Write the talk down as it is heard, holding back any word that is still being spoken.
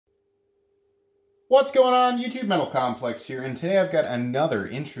What's going on, YouTube? Metal Complex here, and today I've got another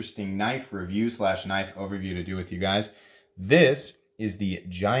interesting knife review slash knife overview to do with you guys. This is the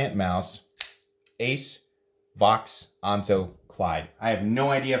Giant Mouse Ace Vox Anso Clyde. I have no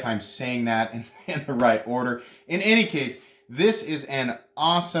idea if I'm saying that in the right order. In any case, this is an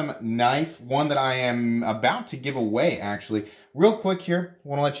awesome knife, one that I am about to give away, actually. Real quick here, I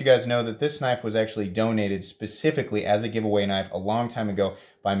want to let you guys know that this knife was actually donated specifically as a giveaway knife a long time ago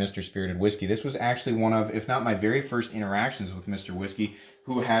by Mr. Spirited Whiskey. This was actually one of, if not my very first interactions with Mr. Whiskey,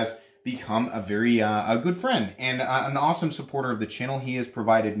 who has become a very a good friend and an awesome supporter of the channel. He has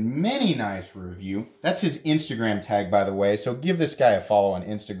provided many knives for review. That's his Instagram tag, by the way, so give this guy a follow on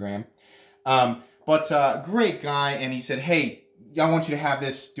Instagram. Great guy, and he said, hey, I want you to have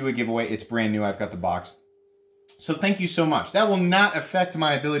this, do a giveaway. It's brand new. I've got the box. So thank you so much. That will not affect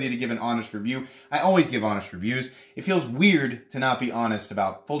my ability to give an honest review. I always give honest reviews. It feels weird to not be honest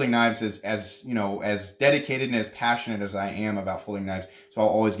about folding knives as you know, as dedicated and as passionate as I am about folding knives. So I'll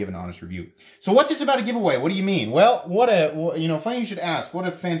always give an honest review. So what's this about a giveaway? What do you mean? Well, funny you should ask. What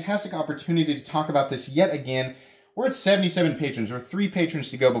a fantastic opportunity to talk about this yet again. We're at 77 patrons, or 3 patrons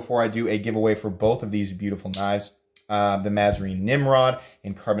to go before I do a giveaway for both of these beautiful knives. The Mazarine Nimrod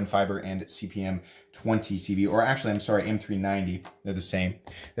in carbon fiber and CPM 20 CV, or actually, I'm sorry, M390. They're the same.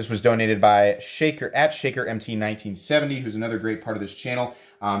 This was donated by Shaker at ShakerMT1970, who's another great part of this channel.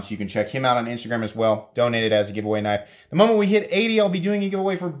 So you can check him out on Instagram as well. Donated as a giveaway knife. The moment we hit 80, I'll be doing a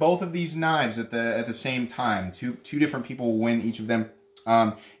giveaway for both of these knives at the same time. Two different people will win each of them.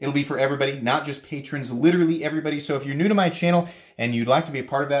 It'll be for everybody, not just patrons, literally everybody. So if you're new to my channel and you'd like to be a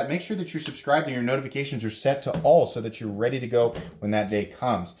part of that, make sure that you're subscribed and your notifications are set to all so that you're ready to go when that day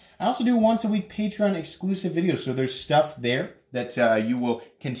comes. I also do once a week Patreon exclusive videos, so there's stuff there that you will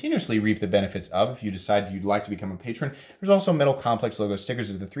continuously reap the benefits of if you decide you'd like to become a patron. There's also Metal Complex logo stickers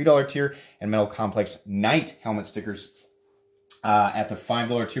at the $3 tier and Metal Complex Night helmet stickers at the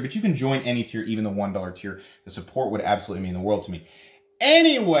 $5 tier, but you can join any tier, even the $1 tier. The support would absolutely mean the world to me.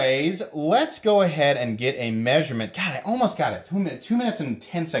 Anyways, let's go ahead and get a measurement. God, I almost got it. 2 minutes and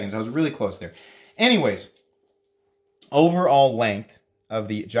 10 seconds. I was really close there. Anyways, overall length of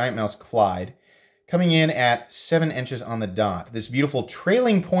the Giant Mouse Clyde coming in at 7 inches on the dot. This beautiful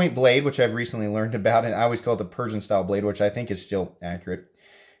trailing point blade, which I've recently learned about, and I always call it the Persian style blade, which I think is still accurate.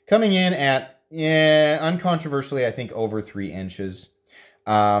 Coming in at, uncontroversially, I think over 3 inches.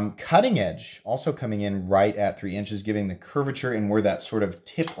 Cutting edge also coming in right at 3 inches, giving the curvature and where that sort of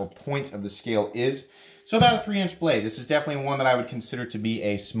tip or point of the scale is. So about a 3-inch blade. This is definitely one that I would consider to be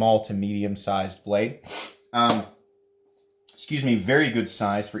a small to medium sized blade. Excuse me, very good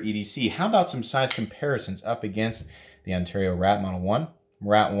size for EDC. How about some size comparisons up against the Ontario Rat Model 1?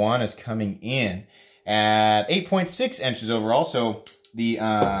 Rat 1 is coming in at 8.6 inches overall, so the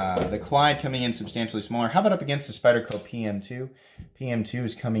Clyde coming in substantially smaller. How about up against the Spyderco PM2? PM2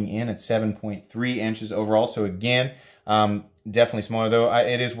 is coming in at 7.3 inches overall. So again, definitely smaller, though.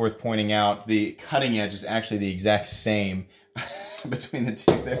 It is worth pointing out the cutting edge is actually the exact same between the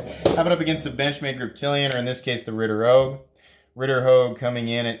two there. How about up against the Benchmade Reptilian, or in this case, the Ritter Hogue? Ritter Hogue coming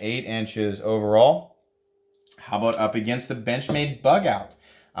in at 8 inches overall. How about up against the Benchmade Bug Out?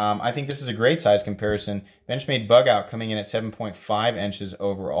 I think this is a great size comparison. Benchmade Bug Out coming in at 7.5 inches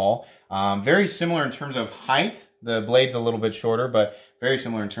overall. Very similar in terms of height. The blade's a little bit shorter, but very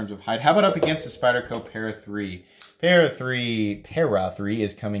similar in terms of height. How about up against the Spyderco Para 3? Para 3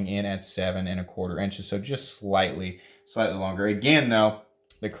 is coming in at 7.25 inches, so just slightly longer. Again, though,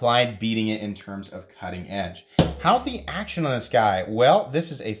 the Clyde beating it in terms of cutting edge. How's the action on this guy? Well,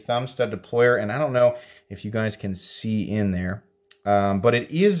 this is a thumb stud deployer, and I don't know if you guys can see in there. But it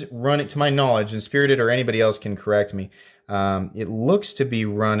is running, to my knowledge, and Spirited or anybody else can correct me, it looks to be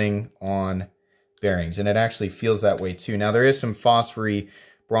running on bearings, and it actually feels that way too. Now, there is some phosphor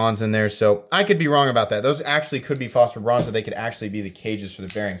bronze in there, so I could be wrong about that. Those actually could be phosphor bronze, so they could actually be the cages for the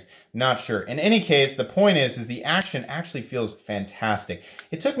bearings. Not sure. In any case, the point is the action actually feels fantastic.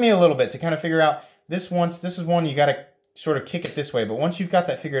 It took me a little bit to kind of figure out this is one you got to sort of kick it this way, but once you've got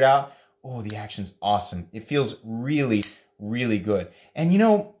that figured out, oh, the action's awesome. It feels really good. And you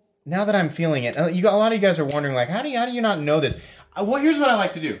know, now that I'm feeling it, a lot of you guys are wondering, like, how do you not know this? Well, here's what I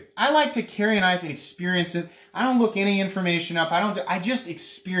like to do. I like to carry a knife and experience it. I don't look any information up. I just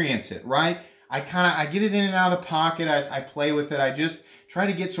experience it, right? I get it in and out of the pocket. I play with it. I just try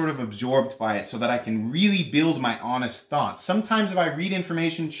to get sort of absorbed by it so that I can really build my honest thoughts. Sometimes if I read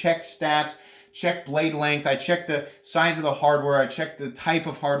information, check stats, check blade length, I check the size of the hardware, I check the type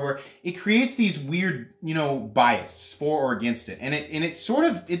of hardware, it creates these weird, bias for or against it. And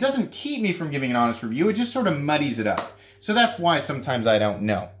it doesn't keep me from giving an honest review, it just sort of muddies it up. So that's why sometimes I don't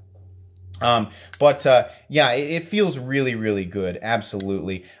know. Yeah, it feels really, really good.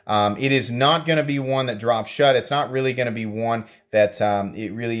 Absolutely. It is not going to be one that drops shut. It's not really going to be one that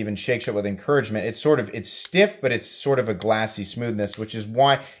it really even shakes up with encouragement. It's stiff, but it's sort of a glassy smoothness, which is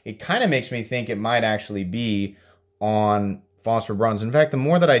why it kind of makes me think it might actually be on phosphor bronze. In fact, the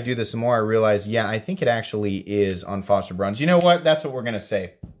more that I do this, the more I realize, yeah, I think it actually is on phosphor bronze. You know what? That's what we're going to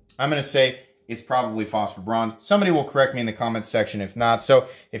say. I'm going to say it's probably phosphor bronze. Somebody will correct me in the comments section if not. So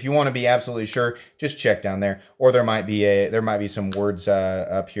if you want to be absolutely sure, just check down there. Or there might be some words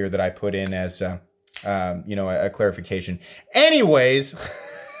up here that I put in as you know, a clarification. Anyways,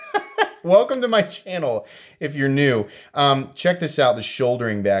 welcome to my channel if you're new. Check this out. The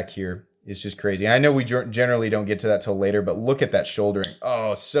shouldering back here is just crazy. I know we generally don't get to that till later, but look at that shouldering.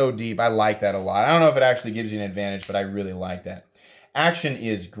 Oh, so deep. I like that a lot. I don't know if it actually gives you an advantage, but I really like that. Action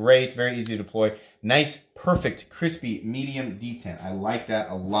is great, very easy to deploy. Nice, perfect, crispy, medium detent. I like that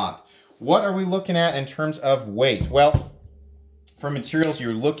a lot. What are we looking at in terms of weight? Well, for materials,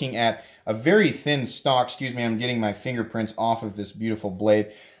 you're looking at a very thin stock. Excuse me, I'm getting my fingerprints off of this beautiful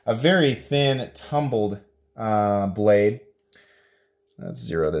blade. A very thin, tumbled blade. Let's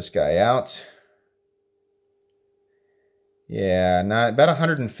zero this guy out. Yeah, about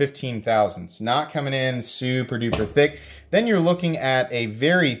 115 thousandths. Not coming in super duper thick. Then you're looking at a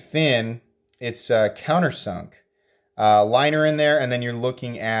very thin, it's countersunk liner in there, and then you're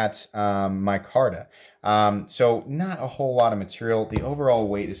looking at micarta. So not a whole lot of material. The overall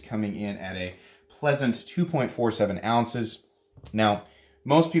weight is coming in at a pleasant 2.47 ounces. Now,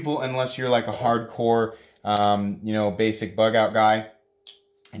 most people, unless you're like a hardcore, you know, basic bug out guy,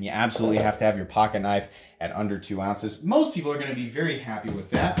 and you absolutely have to have your pocket knife at under 2 ounces. Most people are going to be very happy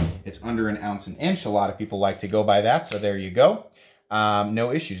with that. It's under 1 ounce an inch. A lot of people like to go by that, so there you go.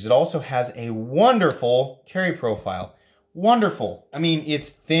 No issues. It also has a wonderful carry profile. Wonderful. I mean, it's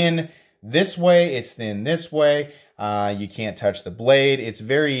thin this way, it's thin this way. You can't touch the blade. It's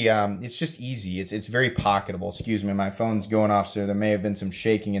very, it's just easy. It's very pocketable. Excuse me, my phone's going off, so there may have been some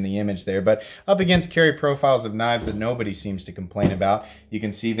shaking in the image there. But up against carry profiles of knives that nobody seems to complain about, you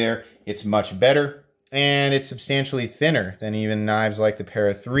can see there, it's much better. And it's substantially thinner than even knives like the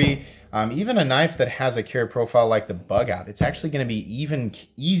Para 3. Even a knife that has a carry profile like the Bug Out, it's actually going to be even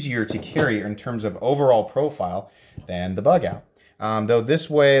easier to carry in terms of overall profile than the Bug Out. Though this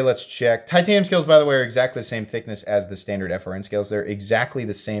way, let's check. Titanium scales, by the way, are exactly the same thickness as the standard FRN scales. They're exactly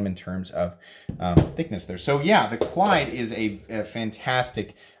the same in terms of thickness there. So yeah, the Clyde is a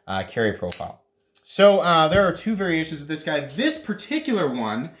fantastic carry profile. So there are two variations of this guy. This particular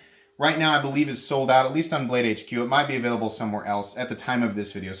one, right now, I believe is sold out, at least on Blade HQ. It might be available somewhere else at the time of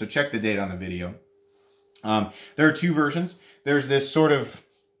this video, so check the date on the video. There are two versions. There's this sort of,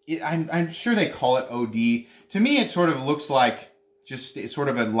 I'm sure they call it OD. To me, it sort of looks like just sort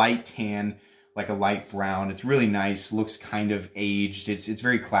of a light tan, like a light brown. It's really nice, looks kind of aged. It's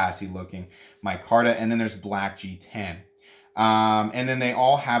very classy looking. Micarta, and then there's Black G10. And then they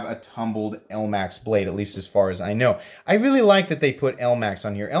all have a tumbled LMAX blade, at least as far as I know. I really like that they put LMAX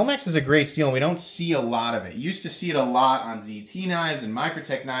on here. LMAX is a great steel, and we don't see a lot of it. You used to see it a lot on ZT knives and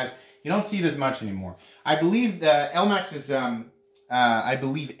Microtech knives. You don't see it as much anymore. I believe the LMAX is, I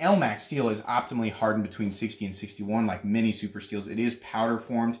believe LMAX steel is optimally hardened between 60 and 61, like many super steels. It is powder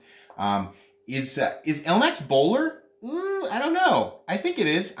formed. Is LMAX Bowler? Ooh, I don't know. I think it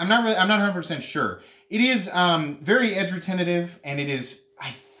is. I'm not 100% sure. It is very edge retentive, and it is,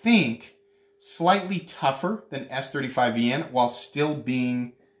 I think, slightly tougher than S35VN while still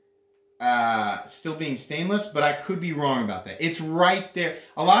being stainless, but I could be wrong about that. It's right there.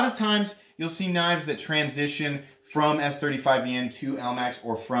 A lot of times you'll see knives that transition from S35VN to LMAX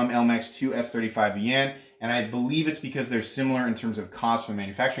or from LMAX to S35VN, and I believe it's because they're similar in terms of cost from a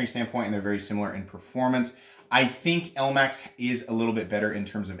manufacturing standpoint, and they're very similar in performance. I think LMAX is a little bit better in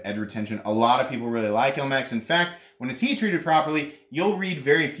terms of edge retention. A lot of people really like LMAX. In fact, when it's heat treated properly, you'll read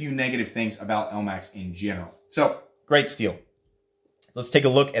very few negative things about LMAX in general. So, great steel. Let's take a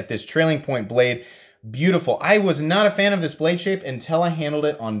look at this trailing point blade. Beautiful. I was not a fan of this blade shape until I handled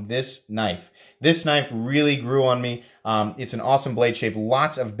it on this knife. This knife really grew on me. It's an awesome blade shape,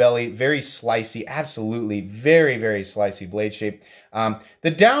 lots of belly, very slicey, absolutely very, very slicey blade shape.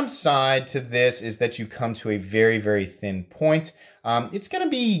 The downside to this is that you come to a very, very thin point. It's going to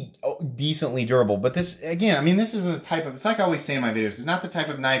be decently durable, but this, again, I mean, this is the type of, it's like I always say in my videos, it's not the type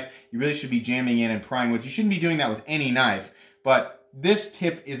of knife you really should be jamming in and prying with. You shouldn't be doing that with any knife, but this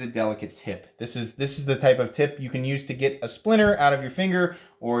tip is a delicate tip. This is the type of tip you can use to get a splinter out of your finger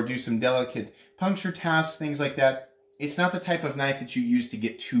or do some delicate puncture tasks, things like that. It's not the type of knife that you use to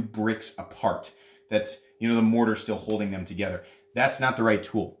get two bricks apart, that, you know, the mortar's still holding them together. That's not the right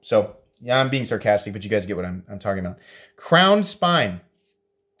tool. So Yeah, I'm being sarcastic, but you guys get what I'm talking about. Crowned spine.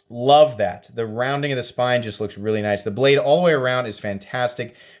 Love that. The rounding of the spine just looks really nice. The blade all the way around is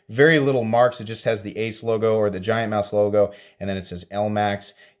fantastic. Very little marks. It just has the Ace logo or the Giant Mouse logo, and then it says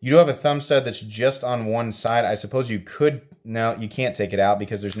LMAX. You do have a thumb stud that's just on one side. I suppose you could, no, you can't take it out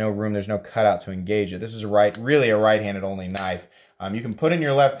because there's no room, there's no cutout to engage it. This is really a right-handed only knife. You can put it in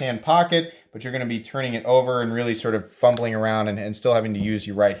your left-hand pocket, but you're going to be turning it over and really sort of fumbling around and still having to use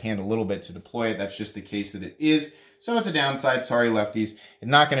your right hand a little bit to deploy it. That's just the case that it is. So it's a downside. Sorry, lefties.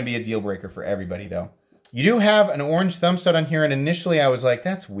 It's not going to be a deal breaker for everybody, though. You do have an orange thumb stud on here, and initially I was like,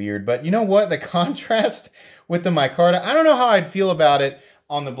 that's weird. But you know what? The contrast with the micarta, I don't know how I'd feel about it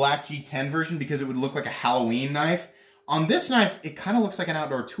on the black G10 version because it would look like a Halloween knife. On this knife, it kind of looks like an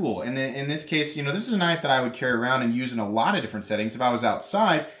outdoor tool. And then in this case, you know, this is a knife that I would carry around and use in a lot of different settings. If I was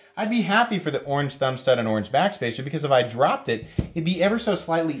outside, I'd be happy for the orange thumb stud and orange backspacer because if I dropped it, it'd be ever so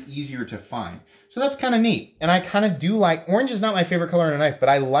slightly easier to find. So that's kind of neat. And I kind of do like, orange is not my favorite color in a knife, but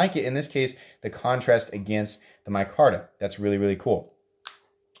I like it in this case, the contrast against the micarta. That's really, really cool.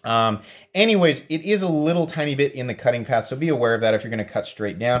 Anyways, it is a little tiny bit in the cutting path, so be aware of that if you're going to cut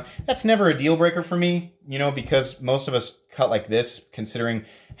straight down. That's never a deal breaker for me, you know, because most of us cut like this, considering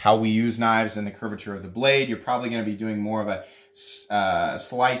how we use knives and the curvature of the blade. You're probably going to be doing more of a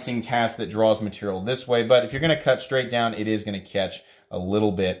slicing task that draws material this way, but if you're going to cut straight down, it is going to catch a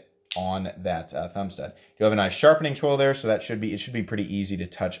little bit on that thumb stud. You have a nice sharpening tool there, so that should be pretty easy to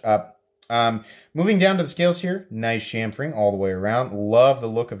touch up. Moving down to the scales here, nice chamfering all the way around. Love the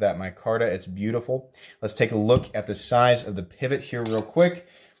look of that micarta. It's beautiful. Let's take a look at the size of the pivot here real quick.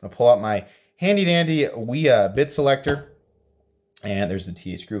 I'm going to pull out my handy dandy WIA bit selector. And there's the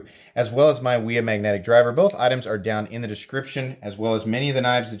T8 screw, as well as my WIA magnetic driver. Both items are down in the description, as well as many of the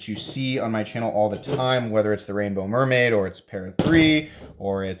knives that you see on my channel all the time, whether it's the Rainbow Mermaid, or it's a pair of 3,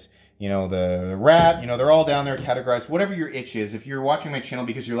 or it's, you know, the rat. You know, they're all down there categorized. Whatever your itch is, if you're watching my channel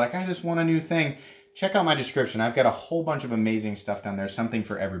because you're like, I just want a new thing, check out my description. I've got a whole bunch of amazing stuff down there. Something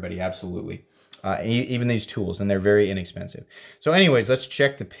for everybody, absolutely. Even these tools, and they're very inexpensive. So anyways, let's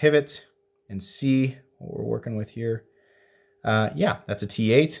check the pivot and see what we're working with here. Yeah, that's a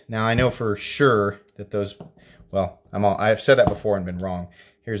T8. Now I know for sure that those, well, I've said that before and been wrong.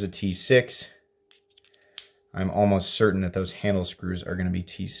 Here's a T6. I'm almost certain that those handle screws are going to be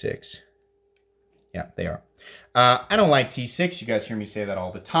T6. Yeah, they are. I don't like T6. You guys hear me say that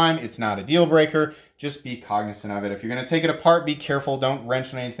all the time. It's not a deal breaker. Just be cognizant of it. If you're going to take it apart, be careful. Don't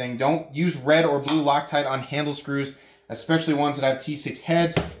wrench on anything. Don't use red or blue Loctite on handle screws, especially ones that have T6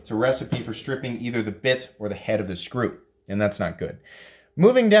 heads. It's a recipe for stripping either the bit or the head of the screw, and that's not good.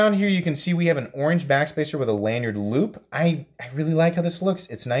 Moving down here, you can see we have an orange backspacer with a lanyard loop. I really like how this looks.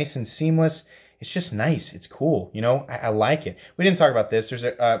 It's nice and seamless. It's just nice. It's cool. You know, I like it. We didn't talk about this. There's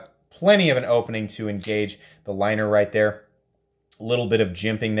plenty of an opening to engage the liner right there. A little bit of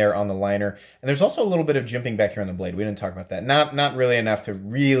jimping there on the liner. And there's also a little bit of jimping back here on the blade. We didn't talk about that. Not really enough to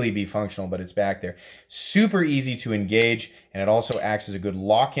really be functional, but it's back there. Super easy to engage, and it also acts as a good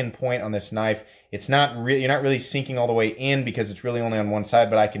lock-in point on this knife. It's not really, you're not really sinking all the way in because it's really only on one side,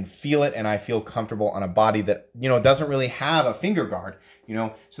 but I can feel it, and I feel comfortable on a body that, you know, doesn't really have a finger guard, you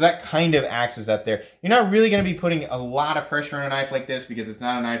know, so that kind of acts as that there. You're not really going to be putting a lot of pressure on a knife like this because it's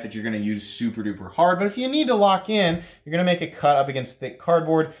not a knife that you're going to use super duper hard, but if you need to lock in, you're going to make a cut up against thick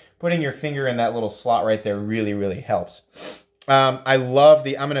cardboard. Putting your finger in that little slot right there really, really helps. I love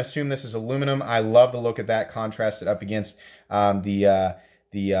I'm going to assume this is aluminum. I love the look of that contrasted up against the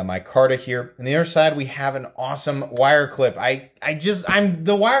micarta here. On the other side, we have an awesome wire clip.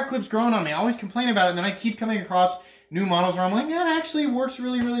 The wire clip's growing on me. I always complain about it, and then I keep coming across new models where I'm like, yeah, it actually works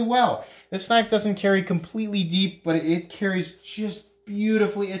really, really well. This knife doesn't carry completely deep, but it carries just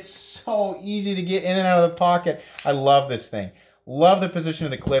beautifully. It's so easy to get in and out of the pocket. I love this thing. Love the position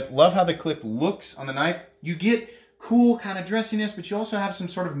of the clip. Love how the clip looks on the knife. You get cool kind of dressiness, but you also have some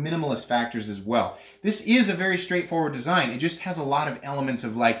sort of minimalist factors as well. This is a very straightforward design. It just has a lot of elements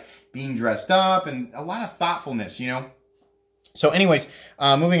of like being dressed up and a lot of thoughtfulness, you know? So anyways,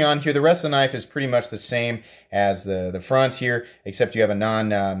 moving on here, the rest of the knife is pretty much the same as the front here, except you have a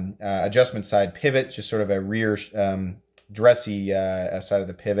non-adjustment side pivot, just sort of a rear dressy side of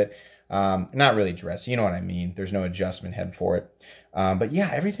the pivot. Not really dressy, you know what I mean. There's no adjustment head for it. But yeah,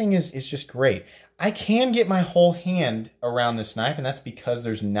 everything is just great. I can get my whole hand around this knife, and that's because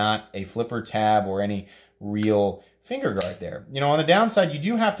there's not a flipper tab or any real finger guard there. You know, on the downside, you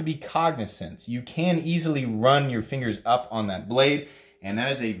do have to be cognizant. You can easily run your fingers up on that blade, and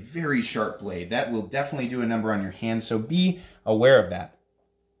that is a very sharp blade. That will definitely do a number on your hand, so be aware of that.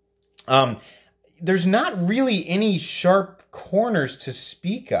 There's not really any sharp corners to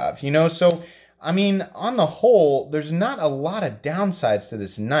speak of, you know? So, I mean, on the whole, there's not a lot of downsides to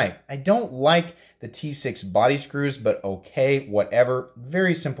this knife. I don't like the T6 body screws, but okay, whatever.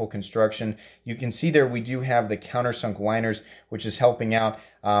 Very simple construction. You can see there we do have the countersunk liners, which is helping out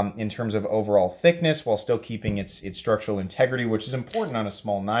in terms of overall thickness while still keeping its structural integrity, which is important on a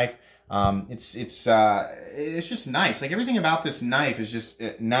small knife. It's just nice. Like everything about this knife is just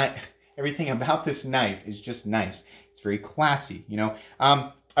everything about this knife is just nice. It's very classy, you know.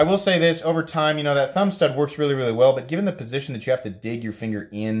 I will say this, over time, you know, that thumb stud works really, really well, but given the position that you have to dig your finger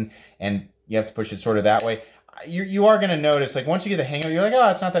in and you have to push it sort of that way, you are going to notice, like once you get the hang of it, you're like, oh,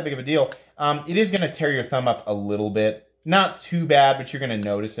 it's not that big of a deal. It is going to tear your thumb up a little bit. Not too bad, but you're going to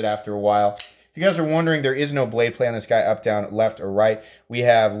notice it after a while. If you guys are wondering, there is no blade play on this guy, up, down, left, or right. We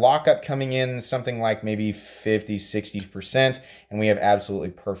have lockup coming in something like maybe 50, 60%, and we have absolutely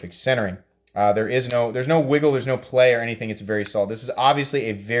perfect centering. There's no wiggle, there's no play or anything. It's very solid. This is obviously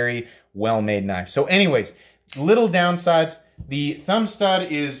a very well-made knife. So anyways, little downsides. The thumb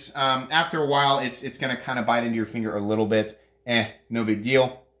stud is, after a while, it's going to kind of bite into your finger a little bit. No big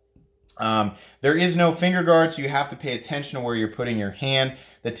deal. There is no finger guard, so you have to pay attention to where you're putting your hand.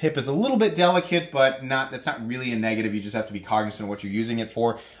 The tip is a little bit delicate, but that's not really a negative. You just have to be cognizant of what you're using it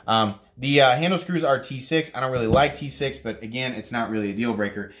for. The handle screws are T6. I don't really like T6, but again, it's not really a deal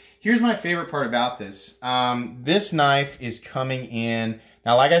breaker. Here's my favorite part about this. This knife is coming in.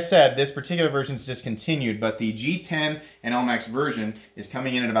 Now, like I said, this particular version is discontinued, but the G10 and LMAX version is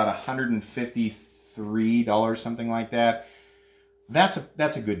coming in at about $153, something like that. That's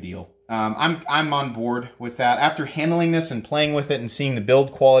a good deal. I'm on board with that. After handling this and playing with it and seeing the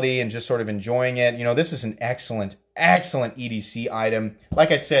build quality and just sort of enjoying it, you know, this is an excellent EDC item. Like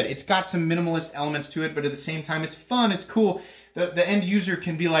I said, it's got some minimalist elements to it, but at the same time, it's fun, it's cool. The end user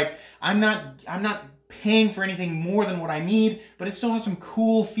can be like, I'm not paying for anything more than what I need, but it still has some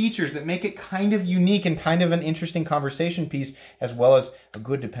cool features that make it kind of unique and kind of an interesting conversation piece, as well as a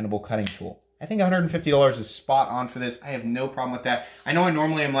good, dependable cutting tool. I think $150 is spot on for this. I have no problem with that. I know I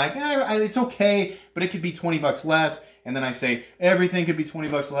normally am like, it's okay, but it could be 20 bucks less. And then I say, everything could be 20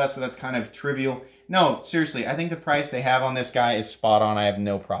 bucks less, so that's kind of trivial. No, seriously, I think the price they have on this guy is spot on. I have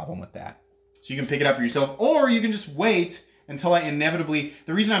no problem with that. So you can pick it up for yourself, or you can just wait until I inevitably,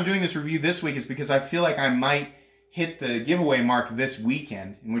 the reason I'm doing this review this week is because I feel like I might hit the giveaway mark this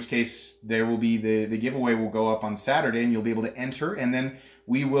weekend, in which case there will be, the giveaway will go up on Saturday and you'll be able to enter, and then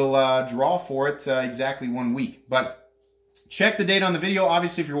we will draw for it exactly 1 week. But check the date on the video.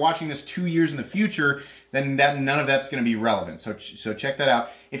 Obviously, if you're watching this 2 years in the future, then none of that's going to be relevant. So check that out.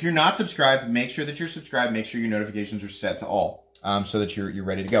 If you're not subscribed, make sure that you're subscribed. Make sure your notifications are set to all so that you're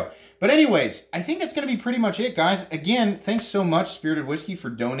ready to go. But anyways, I think that's going to be pretty much it, guys. Again, thanks so much, Spirited Whiskey, for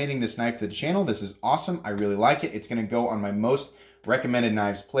donating this knife to the channel. This is awesome. I really like it. It's going to go on my most recommended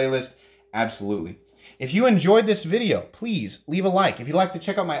knives playlist. Absolutely. If you enjoyed this video, please leave a like. If you'd like to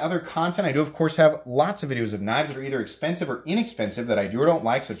check out my other content, I do, of course, have lots of videos of knives that are either expensive or inexpensive that I do or don't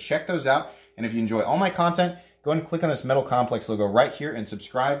like, so check those out. And if you enjoy all my content, go ahead and click on this Metal Complex logo right here and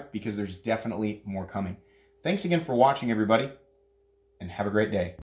subscribe, because there's definitely more coming. Thanks again for watching, everybody, and have a great day.